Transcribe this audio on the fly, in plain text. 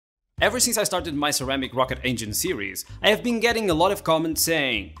Ever since I started my ceramic rocket engine series, I have been getting a lot of comments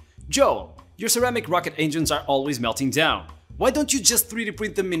saying, "Joe, your ceramic rocket engines are always melting down. Why don't you just 3D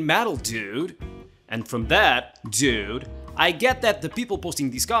print them in metal, dude?" And from that, dude, I get that the people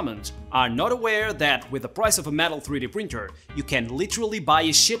posting these comments are not aware that with the price of a metal 3D printer, you can literally buy a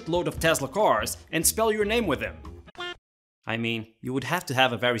shitload of Tesla cars and spell your name with them. I mean, you would have to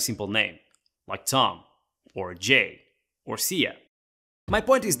have a very simple name, like Tom, or Jay, or Sia. My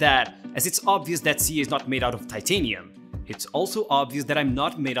point is that, as it's obvious that Sia is not made out of titanium, it's also obvious that I'm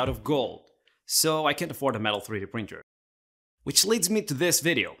not made out of gold, so I can't afford a metal 3D printer. Which leads me to this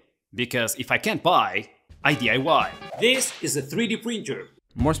video, because if I can't buy, I DIY. This is a 3D printer.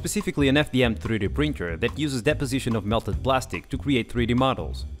 More specifically an FDM 3D printer that uses deposition of melted plastic to create 3D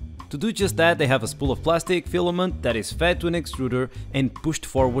models. To do just that, they have a spool of plastic filament that is fed to an extruder and pushed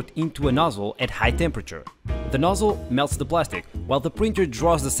forward into a nozzle at high temperature. The nozzle melts the plastic, while the printer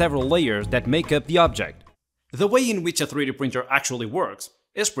draws the several layers that make up the object. The way in which a 3D printer actually works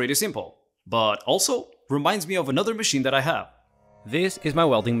is pretty simple, but also reminds me of another machine that I have. This is my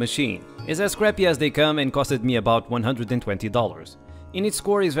welding machine. It's as crappy as they come and costed me about $120. In its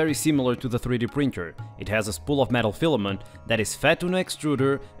core is very similar to the 3D printer. It has a spool of metal filament that is fed to an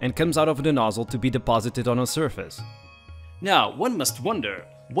extruder and comes out of the nozzle to be deposited on a surface. Now, one must wonder,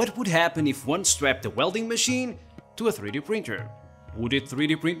 what would happen if one strapped a welding machine to a 3D printer? Would it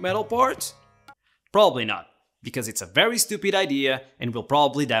 3D print metal parts? Probably not, because it's a very stupid idea and will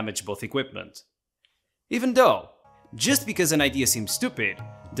probably damage both equipment. Even though, just because an idea seems stupid,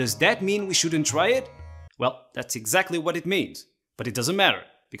 does that mean we shouldn't try it? Well, that's exactly what it means. But it doesn't matter,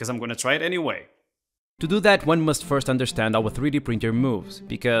 because I'm gonna try it anyway. To do that, one must first understand how a 3D printer moves,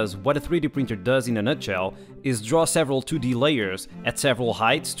 because what a 3D printer does in a nutshell is draw several 2D layers at several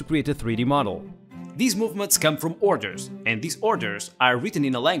heights to create a 3D model. These movements come from orders, and these orders are written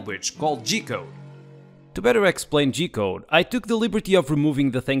in a language called G-code. To better explain G-code, I took the liberty of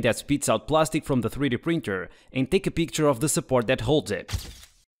removing the thing that spits out plastic from the 3D printer and take a picture of the support that holds it.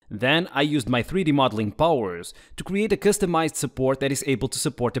 Then I used my 3D modeling powers to create a customized support that is able to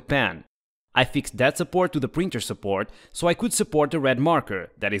support a pan. I fixed that support to the printer support so I could support a red marker,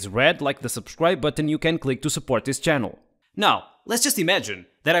 that is red like the subscribe button you can click to support this channel. Now, let's just imagine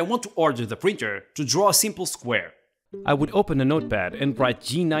that I want to order the printer to draw a simple square. I would open a notepad and write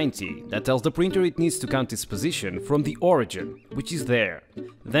G90, that tells the printer it needs to count its position from the origin, which is there.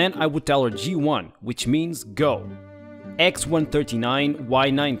 Then I would tell her G1, which means go. X139,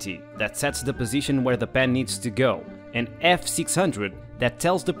 Y90, that sets the position where the pen needs to go, and F600, that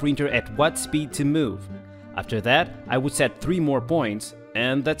tells the printer at what speed to move. After that, I would set 3 more points,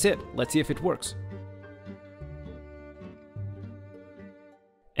 and that's it. Let's see if it works.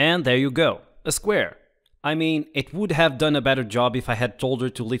 And there you go, a square. I mean, it would have done a better job if I had told her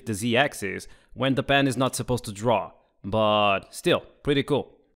to lift the Z-axis when the pen is not supposed to draw, but still, pretty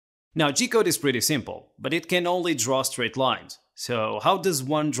cool. Now, G-code is pretty simple, but it can only draw straight lines. So how does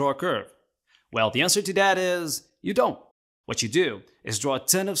one draw a curve? Well, the answer to that is, you don't. What you do is draw a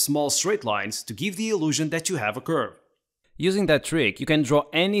ton of small straight lines to give the illusion that you have a curve. Using that trick, you can draw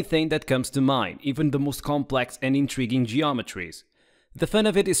anything that comes to mind, even the most complex and intriguing geometries. The fun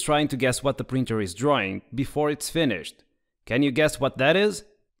of it is trying to guess what the printer is drawing before it's finished. Can you guess what that is?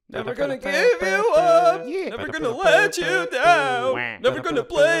 Never gonna give you up, never gonna let you down, never gonna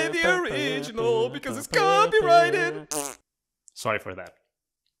play the original because it's copyrighted. Sorry for that.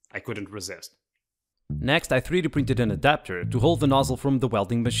 I couldn't resist. Next, I 3D printed an adapter to hold the nozzle from the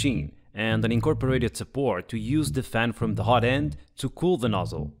welding machine, and an incorporated support to use the fan from the hot end to cool the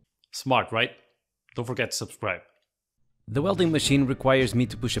nozzle. Smart, right? Don't forget to subscribe. The welding machine requires me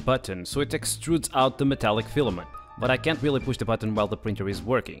to push a button so it extrudes out the metallic filament, but I can't really push the button while the printer is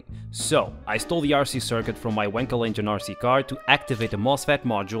working. So, I stole the RC circuit from my Wankel Engine RC car to activate a MOSFET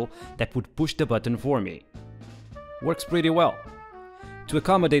module that would push the button for me. Works pretty well. To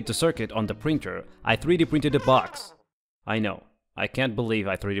accommodate the circuit on the printer, I 3D printed a box. I know, I can't believe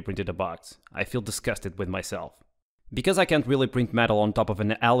I 3D printed a box. I feel disgusted with myself. Because I can't really print metal on top of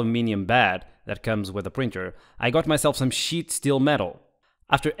an aluminium bed that comes with a printer, I got myself some sheet steel metal.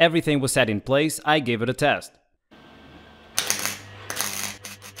 After everything was set in place, I gave it a test.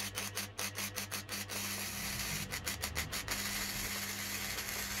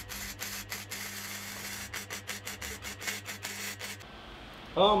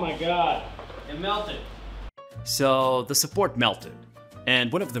 Oh my god, it melted. So the support melted.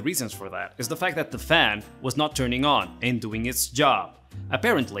 And one of the reasons for that is the fact that the fan was not turning on and doing its job.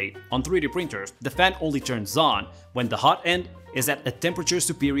 Apparently, on 3D printers, the fan only turns on when the hot end is at a temperature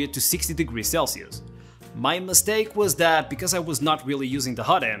superior to 60 degrees Celsius. My mistake was that because I was not really using the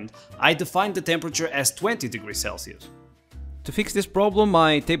hot end, I defined the temperature as 20 degrees Celsius. To fix this problem,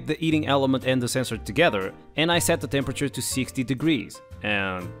 I taped the heating element and the sensor together, and I set the temperature to 60 degrees.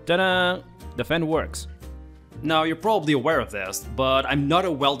 And ta-da! The fan works. Now, you're probably aware of this, but I'm not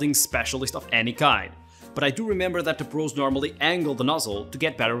a welding specialist of any kind. But I do remember that the pros normally angle the nozzle to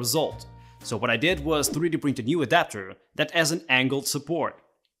get better results. So what I did was 3D print a new adapter that has an angled support.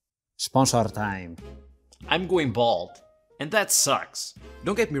 Sponsor time. I'm going bald, and that sucks.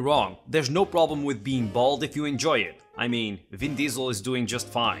 Don't get me wrong, there's no problem with being bald if you enjoy it. I mean, Vin Diesel is doing just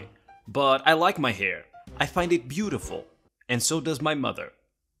fine. But I like my hair. I find it beautiful. And so does my mother.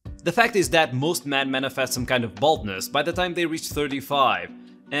 The fact is that most men manifest some kind of baldness by the time they reach 35.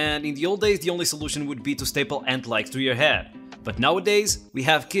 And in the old days, the only solution would be to staple ant lights to your head. But nowadays, we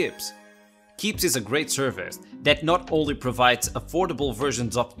have Keeps. Keeps is a great service that not only provides affordable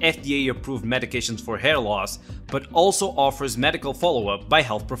versions of FDA-approved medications for hair loss, but also offers medical follow-up by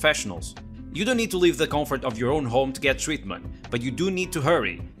health professionals. You don't need to leave the comfort of your own home to get treatment, but you do need to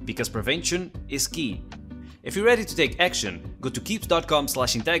hurry, because prevention is key. If you're ready to take action, go to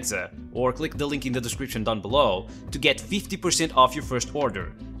keeps.com/intexa or click the link in the description down below to get 50% off your first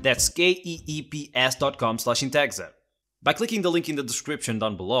order. That's keeps.com/intexa. By clicking the link in the description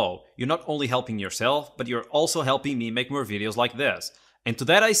down below, you're not only helping yourself, but you're also helping me make more videos like this. And to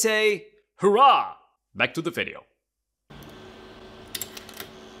that I say, hurrah! Back to the video.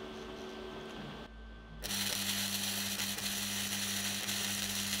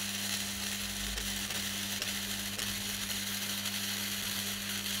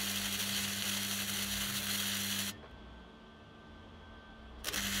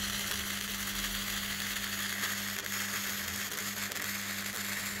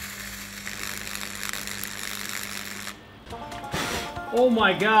 Oh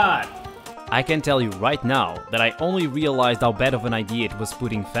my god! I can tell you right now that I only realized how bad of an idea it was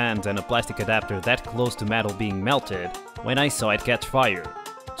putting fans and a plastic adapter that close to metal being melted when I saw it catch fire.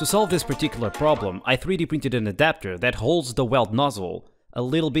 To solve this particular problem, I 3D printed an adapter that holds the weld nozzle a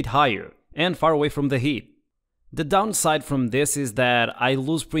little bit higher and far away from the heat. The downside from this is that I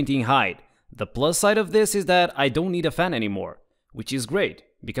lose printing height. The plus side of this is that I don't need a fan anymore, which is great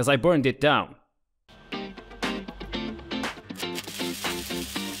because I burned it down.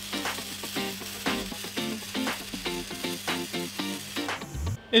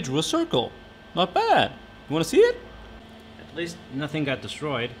 It drew a circle. Not bad. You wanna see it? At least nothing got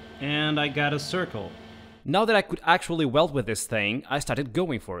destroyed, and I got a circle. Now that I could actually weld with this thing, I started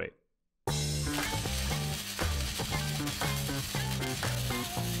going for it.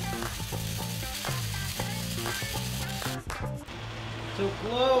 So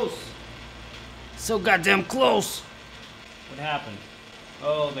close! So goddamn close! What happened?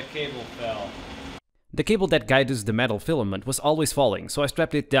 Oh, the cable fell. The cable that guides the metal filament was always falling, so I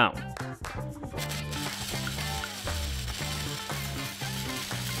strapped it down.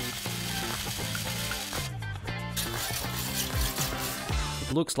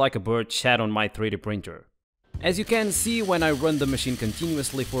 It looks like a bird shat on my 3D printer. As you can see, when I run the machine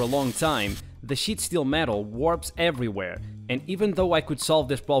continuously for a long time, the sheet steel metal warps everywhere, and even though I could solve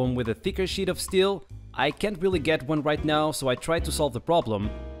this problem with a thicker sheet of steel, I can't really get one right now, so I tried to solve the problem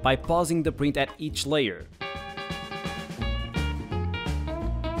by pausing the print at each layer.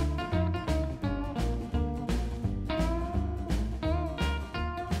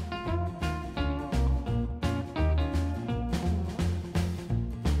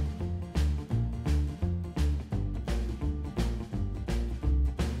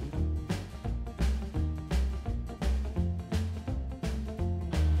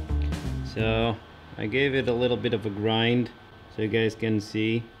 So I gave it a little bit of a grind so you guys can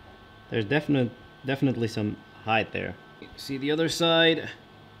see. There's definitely some height there. See the other side?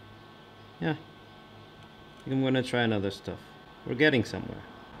 Yeah. I think I'm gonna try another stuff. We're getting somewhere,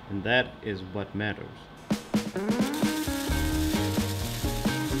 and that is what matters.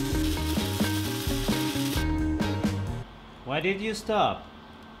 Why did you stop?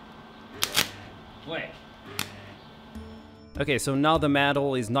 Wait. Okay, so now the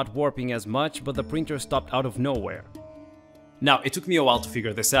metal is not warping as much, but the printer stopped out of nowhere. Now, it took me a while to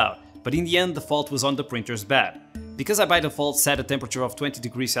figure this out, but in the end the fault was on the printer's bed. Because I by default set a temperature of 20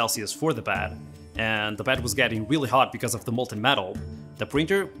 degrees Celsius for the bed, and the bed was getting really hot because of the molten metal, the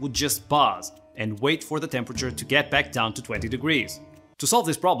printer would just pause and wait for the temperature to get back down to 20 degrees. To solve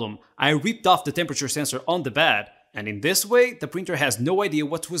this problem, I ripped off the temperature sensor on the bed, and in this way the printer has no idea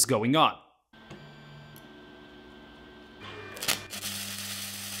what was going on.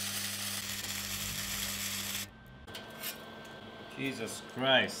 Jesus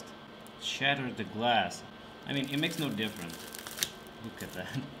Christ. shattered the glass. I mean, it makes no difference. Look at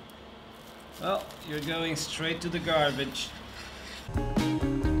that. Well, you're going straight to the garbage.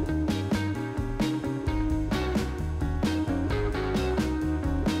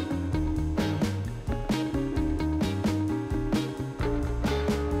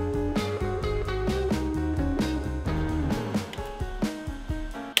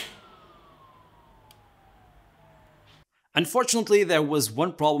 Unfortunately, there was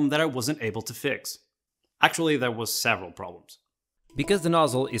one problem that I wasn't able to fix. Actually, there was several problems. Because the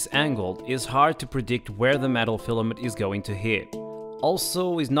nozzle is angled, it's hard to predict where the metal filament is going to hit.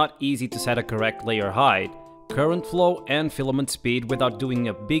 Also, it's not easy to set a correct layer height, current flow and filament speed without doing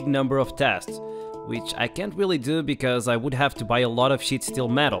a big number of tests, which I can't really do because I would have to buy a lot of sheet steel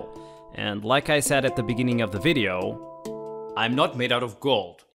metal. And like I said at the beginning of the video, I'm not made out of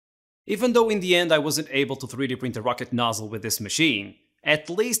gold. Even though in the end I wasn't able to 3D print a rocket nozzle with this machine, at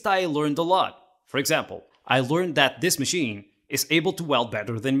least I learned a lot. For example, I learned that this machine is able to weld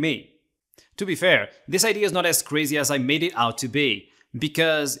better than me. To be fair, this idea is not as crazy as I made it out to be,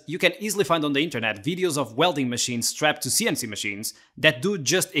 because you can easily find on the internet videos of welding machines strapped to CNC machines that do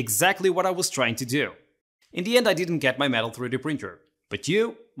just exactly what I was trying to do. In the end, I didn't get my metal 3D printer, but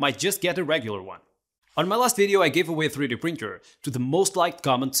you might just get a regular one. On my last video, I gave away a 3D printer to the most liked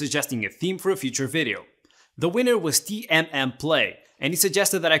comment suggesting a theme for a future video. The winner was TMM Play, and he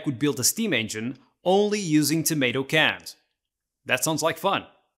suggested that I could build a steam engine only using tomato cans. That sounds like fun.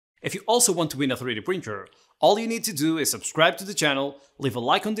 If you also want to win a 3D printer, all you need to do is subscribe to the channel, leave a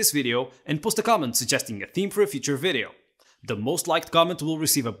like on this video, and post a comment suggesting a theme for a future video. The most liked comment will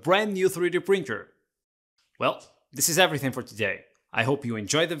receive a brand new 3D printer. Well, this is everything for today. I hope you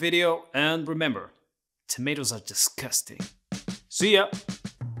enjoyed the video, and remember, tomatoes are disgusting. See ya!